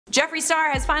Jeffree Star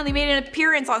has finally made an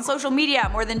appearance on social media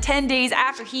more than 10 days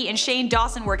after he and Shane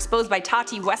Dawson were exposed by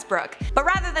Tati Westbrook. But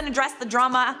rather than address the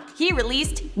drama, he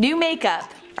released new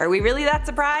makeup. Are we really that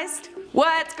surprised?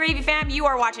 What's gravy fam? You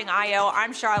are watching IO.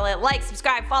 I'm Charlotte. Like,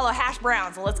 subscribe, follow Hash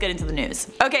Brown. So let's get into the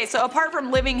news. Okay, so apart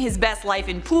from living his best life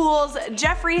in pools,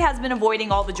 Jeffree has been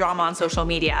avoiding all the drama on social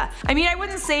media. I mean, I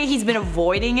wouldn't say he's been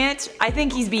avoiding it. I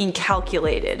think he's being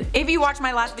calculated. If you watched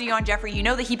my last video on Jeffree, you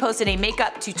know that he posted a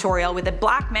makeup tutorial with a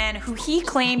black man who he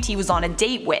claimed he was on a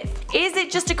date with. Is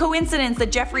it just a coincidence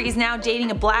that Jeffree is now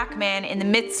dating a black man in the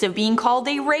midst of being called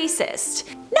a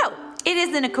racist? No. It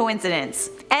isn't a coincidence.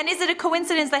 And is it a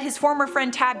coincidence that his former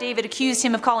friend Tab David accused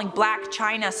him of calling Black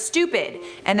China stupid,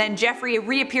 and then Jeffree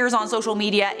reappears on social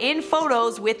media in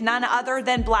photos with none other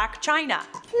than Black China?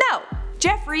 No.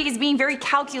 Jeffree is being very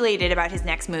calculated about his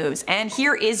next moves, and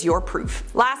here is your proof.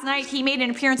 Last night he made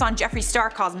an appearance on Jeffree Star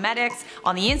Cosmetics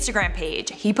on the Instagram page.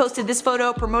 He posted this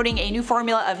photo promoting a new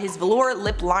formula of his velour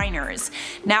lip liners.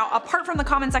 Now, apart from the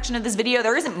comment section of this video,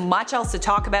 there isn't much else to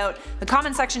talk about. The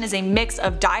comment section is a mix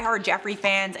of diehard Jeffree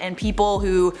fans and people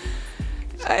who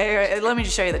let me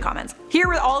just show you the comments. Here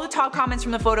were all the top comments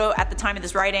from the photo at the time of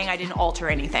this writing. I didn't alter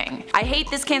anything. I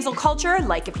hate this cancel culture,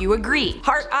 like if you agree.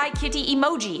 Heart eye kitty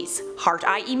emojis. Heart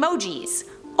eye emojis.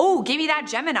 Oh, give me that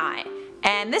Gemini.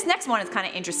 And this next one is kind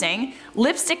of interesting.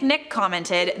 Lipstick Nick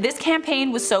commented, "This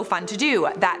campaign was so fun to do,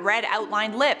 that red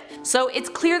outlined lip." So it's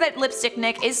clear that Lipstick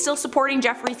Nick is still supporting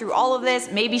Jeffree through all of this.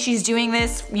 Maybe she's doing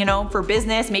this, you know, for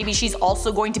business. Maybe she's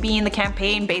also going to be in the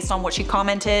campaign based on what she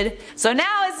commented. So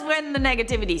now is when the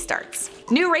negativity starts.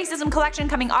 New racism collection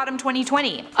coming autumn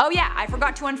 2020. Oh yeah, I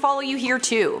forgot to unfollow you here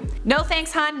too. No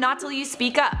thanks hun, not till you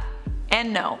speak up.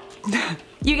 And no.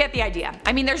 You get the idea.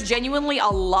 I mean, there's genuinely a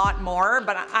lot more,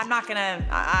 but I'm not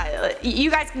gonna, you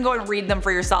guys can go and read them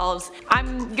for yourselves.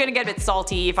 I'm gonna get a bit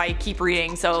salty if I keep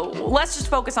reading, so let's just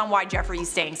focus on why Jeffree is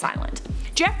staying silent.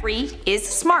 Jeffree is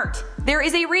smart. There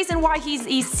is a reason why he's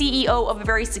a CEO of a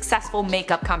very successful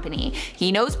makeup company.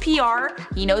 He knows PR,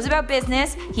 he knows about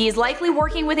business, he is likely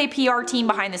working with a PR team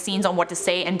behind the scenes on what to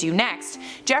say and do next.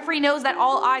 Jeffree knows that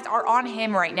all eyes are on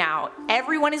him right now.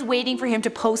 Everyone is waiting for him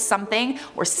to post something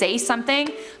or say something,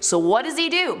 so what does he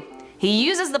do? He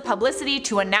uses the publicity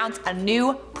to announce a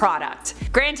new product.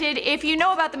 Granted, if you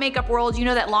know about the makeup world, you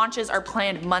know that launches are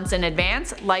planned months in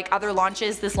advance. Like other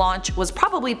launches, this launch was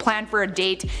probably planned for a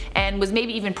date and was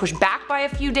maybe even pushed back by a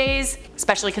few days,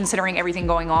 especially considering everything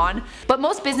going on. But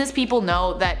most business people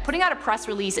know that putting out a press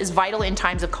release is vital in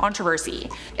times of controversy,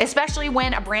 especially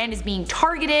when a brand is being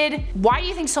targeted. Why do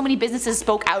you think so many businesses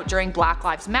spoke out during Black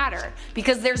Lives Matter?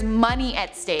 Because there's money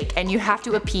at stake and you have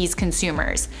to appease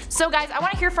consumers. So guys, I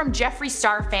want to hear from Jeffree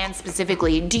Star fans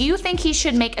specifically. Do you think he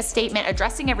should make a statement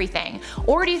addressing everything?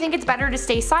 Or do you think it's better to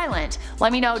stay silent?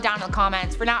 Let me know down in the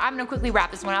comments. For now, I'm gonna quickly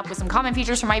wrap this one up with some comment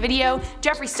features from my video.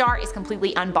 Jeffree Star is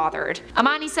completely unbothered.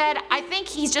 Amani said, "I think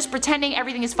he's just pretending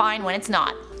everything is fine when it's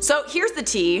not." So here's the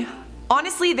tea.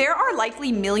 Honestly, there are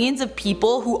likely millions of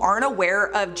people who aren't aware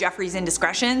of Jeffree's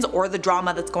indiscretions or the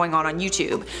drama that's going on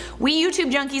YouTube. We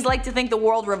YouTube junkies like to think the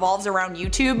world revolves around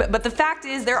YouTube, but the fact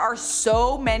is there are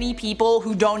so many people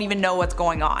who don't even know what's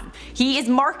going on. He is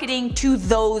marketing to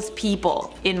those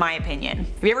people, in my opinion.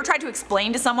 Have you ever tried to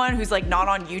explain to someone who's like not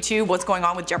on YouTube what's going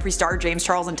on with Jeffree Star, James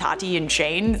Charles, and Tati and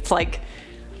Shane? It's like,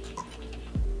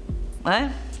 what?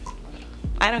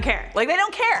 I don't care. Like, they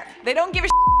don't care. They don't give a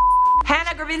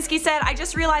Hannah Gravinsky said, "I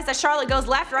just realized that Charlotte goes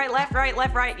left, right, left, right,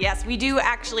 left, right." Yes, we do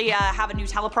actually have a new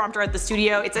teleprompter at the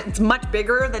studio. It's much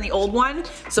bigger than the old one,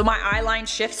 so my eye line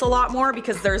shifts a lot more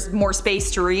because there's more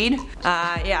space to read.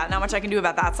 Yeah, not much I can do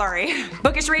about that, sorry.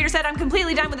 Bookish Raider said, "I'm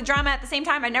completely done with the drama. At the same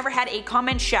time, I never had a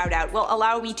comment shout out. Well,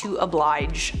 allow me to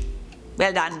oblige."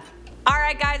 Well done.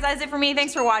 Alright guys, that's it for me.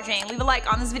 Thanks for watching. Leave a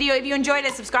like on this video if you enjoyed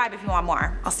it. Subscribe if you want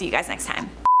more. I'll see you guys next time.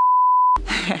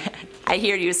 I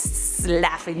hear you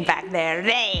laughing back there.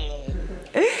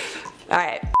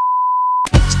 Alright.